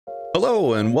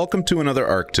Hello and welcome to another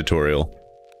Ark tutorial.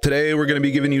 Today we're going to be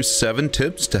giving you 7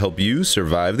 tips to help you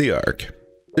survive the Ark.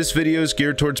 This video is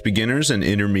geared towards beginners and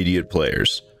intermediate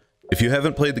players. If you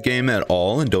haven't played the game at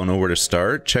all and don't know where to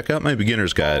start, check out my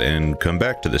beginner's guide and come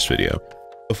back to this video.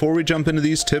 Before we jump into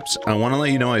these tips, I want to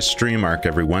let you know I stream Ark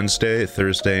every Wednesday,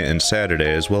 Thursday, and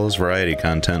Saturday, as well as variety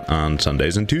content on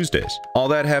Sundays and Tuesdays. All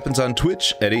that happens on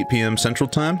Twitch at 8 p.m. Central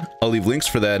Time. I'll leave links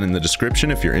for that in the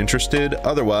description if you're interested.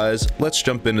 Otherwise, let's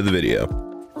jump into the video.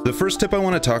 The first tip I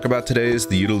want to talk about today is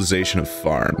the utilization of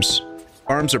farms.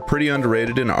 Farms are pretty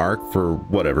underrated in Ark for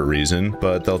whatever reason,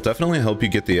 but they'll definitely help you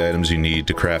get the items you need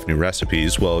to craft new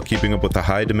recipes while keeping up with the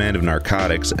high demand of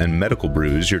narcotics and medical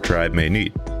brews your tribe may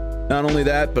need. Not only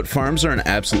that, but farms are an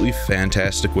absolutely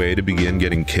fantastic way to begin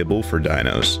getting kibble for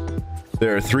dinos.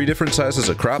 There are 3 different sizes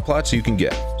of crop plots you can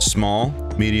get: small,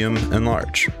 medium, and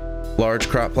large. Large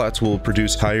crop plots will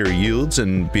produce higher yields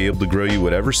and be able to grow you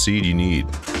whatever seed you need.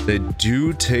 They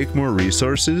do take more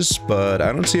resources, but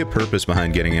I don't see a purpose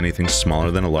behind getting anything smaller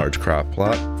than a large crop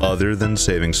plot other than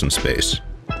saving some space.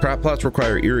 Crop plots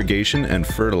require irrigation and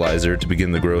fertilizer to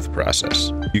begin the growth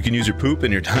process. You can use your poop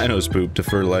and your dino's poop to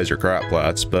fertilize your crop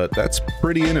plots, but that's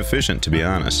pretty inefficient to be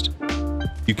honest.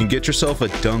 You can get yourself a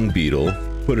dung beetle,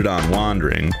 put it on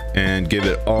wandering, and give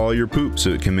it all your poop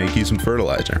so it can make you some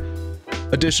fertilizer.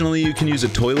 Additionally, you can use a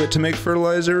toilet to make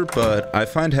fertilizer, but I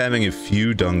find having a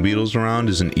few dung beetles around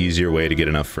is an easier way to get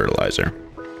enough fertilizer.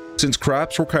 Since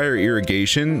crops require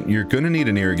irrigation, you're going to need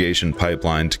an irrigation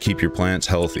pipeline to keep your plants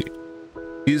healthy.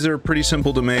 These are pretty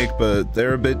simple to make, but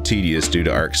they're a bit tedious due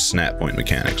to Ark's snap point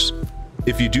mechanics.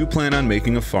 If you do plan on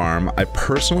making a farm, I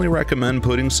personally recommend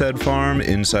putting said farm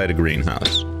inside a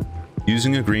greenhouse.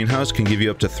 Using a greenhouse can give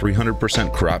you up to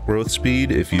 300% crop growth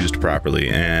speed if used properly,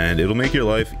 and it'll make your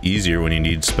life easier when you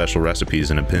need special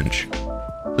recipes in a pinch.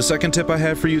 The second tip I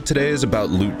have for you today is about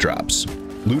loot drops.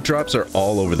 Loot drops are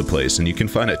all over the place, and you can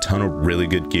find a ton of really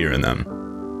good gear in them.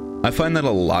 I find that a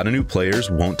lot of new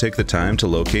players won't take the time to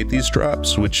locate these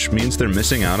drops, which means they're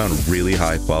missing out on really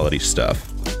high quality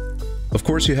stuff. Of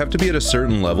course, you have to be at a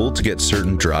certain level to get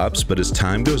certain drops, but as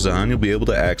time goes on, you'll be able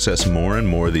to access more and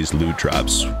more of these loot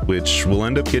drops, which will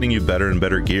end up getting you better and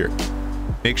better gear.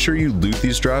 Make sure you loot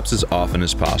these drops as often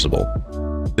as possible.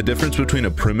 The difference between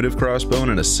a primitive crossbow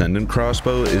and an ascendant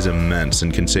crossbow is immense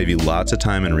and can save you lots of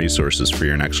time and resources for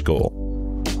your next goal.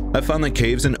 I found that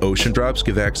caves and ocean drops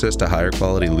give access to higher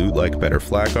quality loot like better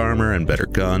flak armor and better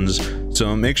guns,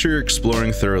 so make sure you're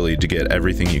exploring thoroughly to get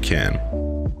everything you can.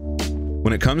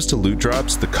 When it comes to loot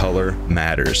drops, the color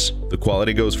matters. The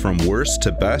quality goes from worst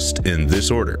to best in this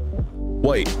order: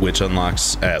 white, which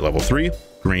unlocks at level 3,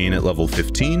 green at level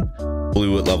 15,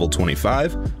 blue at level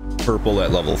 25, purple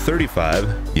at level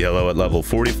 35, yellow at level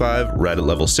 45, red at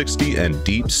level 60, and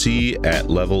deep sea at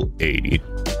level 80.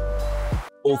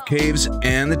 Both caves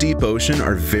and the deep ocean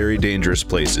are very dangerous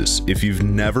places. If you've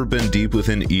never been deep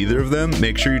within either of them,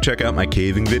 make sure you check out my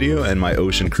caving video and my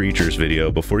ocean creatures video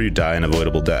before you die an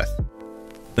avoidable death.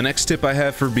 The next tip I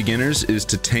have for beginners is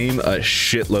to tame a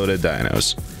shitload of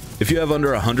dinos. If you have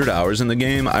under 100 hours in the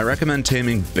game, I recommend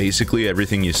taming basically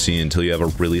everything you see until you have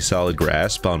a really solid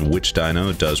grasp on which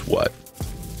dino does what.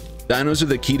 Dinos are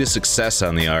the key to success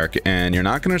on the Ark, and you're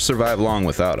not going to survive long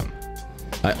without them.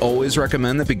 I always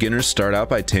recommend that beginners start out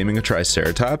by taming a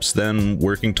triceratops, then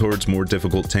working towards more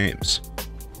difficult tames.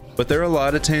 But there are a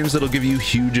lot of tames that'll give you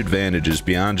huge advantages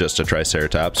beyond just a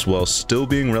triceratops while still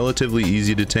being relatively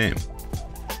easy to tame.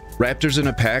 Raptors in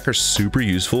a pack are super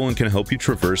useful and can help you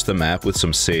traverse the map with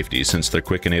some safety since they're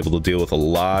quick and able to deal with a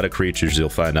lot of creatures you'll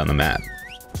find on the map.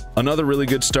 Another really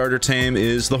good starter tame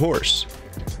is the horse.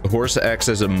 The horse acts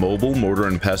as a mobile mortar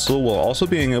and pestle while also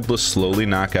being able to slowly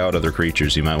knock out other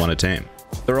creatures you might want to tame.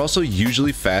 They're also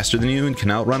usually faster than you and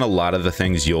can outrun a lot of the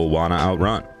things you'll want to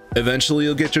outrun. Eventually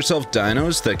you'll get yourself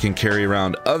dinos that can carry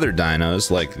around other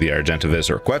dinos like the Argentavis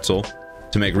or Quetzal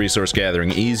to make resource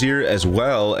gathering easier as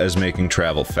well as making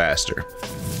travel faster.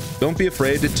 Don't be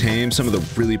afraid to tame some of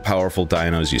the really powerful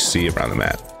dinos you see around the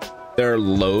map. There are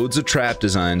loads of trap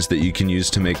designs that you can use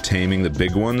to make taming the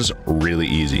big ones really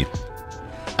easy.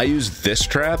 I use this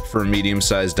trap for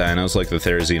medium-sized dinos like the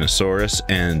Therizinosaurus,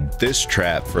 and this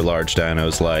trap for large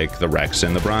dinos like the Rex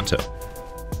and the Bronto.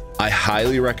 I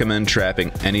highly recommend trapping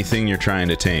anything you're trying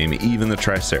to tame, even the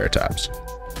Triceratops.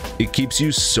 It keeps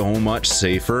you so much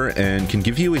safer and can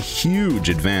give you a huge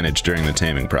advantage during the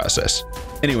taming process.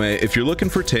 Anyway, if you're looking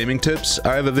for taming tips,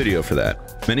 I have a video for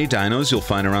that. Many dinos you'll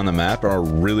find around the map are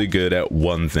really good at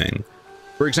one thing.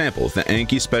 For example, the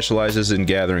Anki specializes in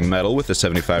gathering metal with a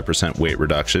 75% weight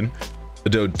reduction. The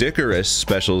Doedicurus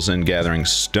specials in gathering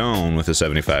stone with a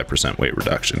 75% weight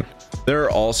reduction. There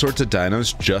are all sorts of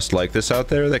dinos just like this out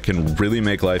there that can really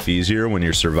make life easier when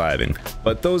you're surviving,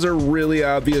 but those are really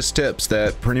obvious tips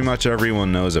that pretty much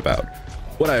everyone knows about.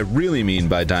 What I really mean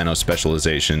by dino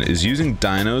specialization is using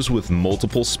dinos with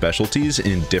multiple specialties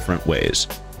in different ways.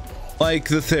 Like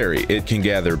the Theory, it can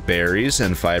gather berries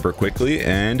and fiber quickly,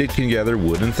 and it can gather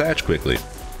wood and thatch quickly.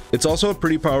 It's also a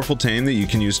pretty powerful tame that you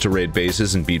can use to raid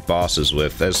bases and beat bosses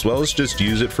with, as well as just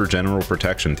use it for general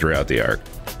protection throughout the arc.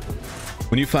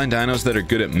 When you find dinos that are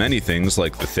good at many things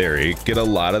like the Theory, get a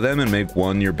lot of them and make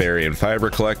one your berry and fiber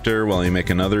collector while you make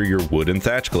another your wood and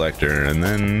thatch collector, and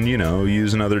then, you know,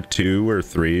 use another 2 or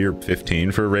 3 or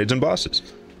 15 for raids and bosses.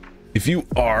 If you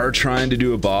are trying to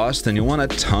do a boss, then you'll want a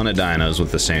ton of dinos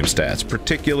with the same stats,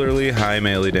 particularly high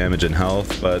melee damage and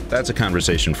health, but that's a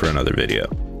conversation for another video.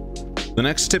 The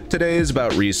next tip today is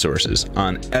about resources.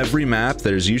 On every map,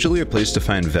 there's usually a place to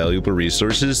find valuable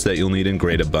resources that you'll need in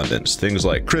great abundance. Things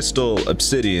like crystal,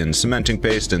 obsidian, cementing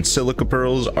paste, and silica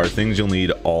pearls are things you'll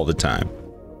need all the time.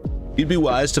 You'd be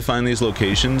wise to find these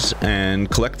locations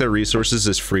and collect their resources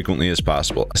as frequently as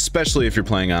possible, especially if you're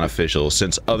playing unofficial,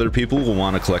 since other people will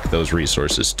want to collect those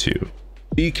resources too.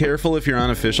 Be careful if you're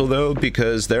unofficial though,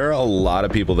 because there are a lot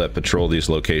of people that patrol these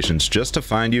locations just to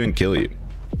find you and kill you.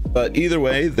 But either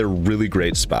way, they're really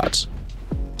great spots.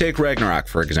 Take Ragnarok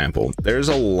for example. There's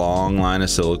a long line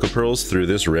of silica pearls through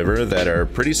this river that are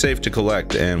pretty safe to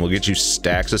collect and will get you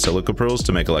stacks of silica pearls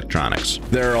to make electronics.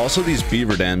 There are also these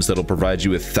beaver dams that'll provide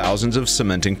you with thousands of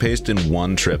cementing paste in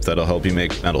one trip that'll help you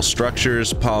make metal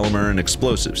structures, polymer, and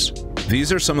explosives.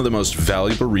 These are some of the most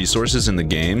valuable resources in the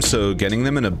game, so getting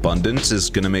them in abundance is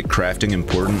going to make crafting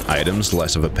important items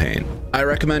less of a pain. I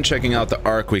recommend checking out the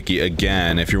Arc Wiki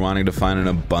again if you're wanting to find an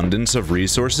abundance of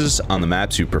resources on the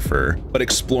maps you prefer, but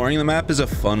exploring the map is a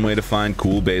fun way to find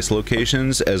cool base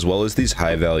locations as well as these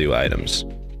high value items.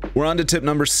 We're on to tip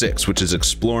number 6, which is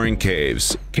exploring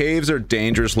caves. Caves are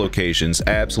dangerous locations,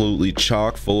 absolutely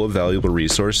chock full of valuable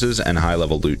resources and high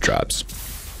level loot drops.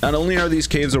 Not only are these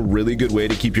caves a really good way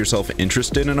to keep yourself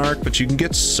interested in Ark, but you can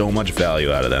get so much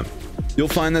value out of them. You'll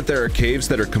find that there are caves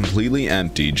that are completely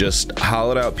empty, just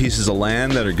hollowed out pieces of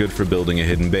land that are good for building a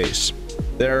hidden base.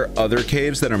 There are other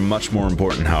caves that are much more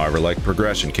important, however, like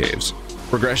progression caves.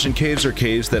 Progression caves are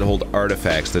caves that hold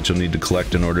artifacts that you'll need to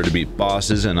collect in order to beat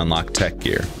bosses and unlock tech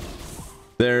gear.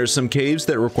 There are some caves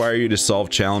that require you to solve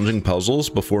challenging puzzles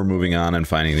before moving on and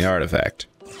finding the artifact.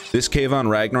 This cave on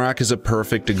Ragnarok is a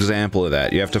perfect example of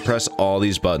that. You have to press all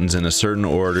these buttons in a certain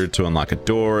order to unlock a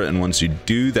door, and once you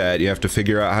do that, you have to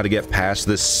figure out how to get past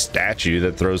this statue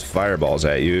that throws fireballs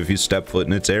at you if you step foot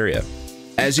in its area.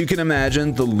 As you can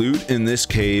imagine, the loot in this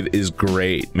cave is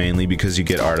great, mainly because you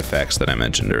get artifacts that I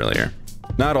mentioned earlier.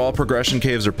 Not all progression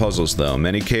caves are puzzles though.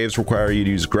 Many caves require you to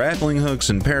use grappling hooks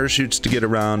and parachutes to get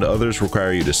around, others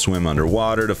require you to swim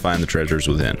underwater to find the treasures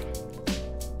within.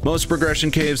 Most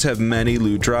progression caves have many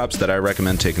loot drops that I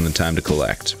recommend taking the time to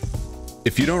collect.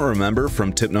 If you don't remember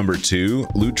from tip number 2,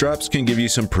 loot drops can give you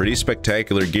some pretty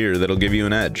spectacular gear that'll give you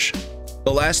an edge.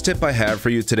 The last tip I have for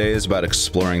you today is about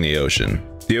exploring the ocean.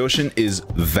 The ocean is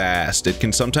vast. It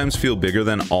can sometimes feel bigger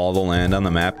than all the land on the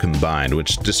map combined,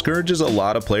 which discourages a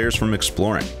lot of players from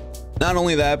exploring. Not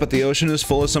only that, but the ocean is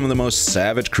full of some of the most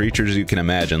savage creatures you can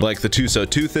imagine, like the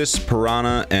Tusoteuthis,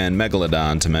 Piranha, and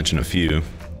Megalodon, to mention a few.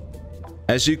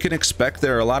 As you can expect,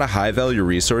 there are a lot of high value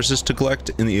resources to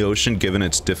collect in the ocean given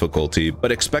its difficulty, but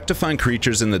expect to find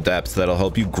creatures in the depths that'll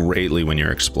help you greatly when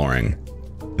you're exploring.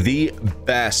 The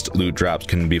best loot drops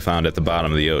can be found at the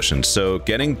bottom of the ocean, so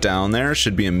getting down there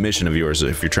should be a mission of yours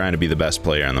if you're trying to be the best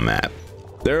player on the map.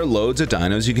 There are loads of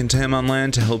dinos you can tame on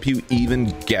land to help you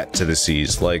even get to the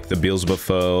seas, like the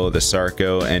Beelzebufo, the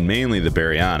Sarco, and mainly the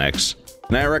Baryonyx,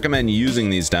 and I recommend using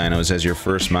these dinos as your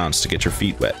first mounts to get your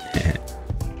feet wet.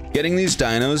 Getting these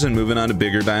dinos and moving on to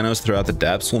bigger dinos throughout the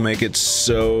depths will make it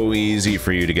so easy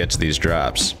for you to get to these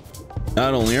drops.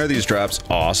 Not only are these drops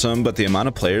awesome, but the amount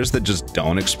of players that just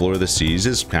don't explore the seas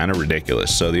is kind of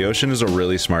ridiculous, so the ocean is a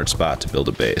really smart spot to build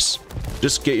a base.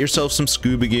 Just get yourself some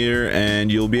scuba gear and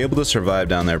you'll be able to survive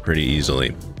down there pretty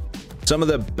easily. Some of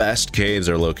the best caves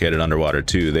are located underwater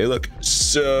too. They look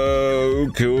so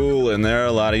cool and there are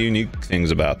a lot of unique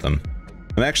things about them.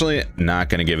 I'm actually not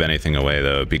going to give anything away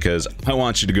though, because I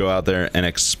want you to go out there and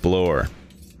explore.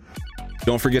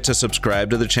 Don't forget to subscribe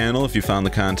to the channel if you found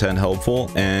the content helpful,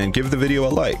 and give the video a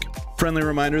like. Friendly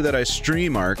reminder that I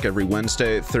stream Ark every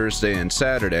Wednesday, Thursday, and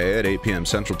Saturday at 8 PM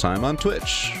Central Time on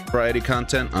Twitch. Variety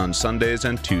content on Sundays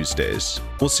and Tuesdays.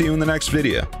 We'll see you in the next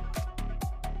video.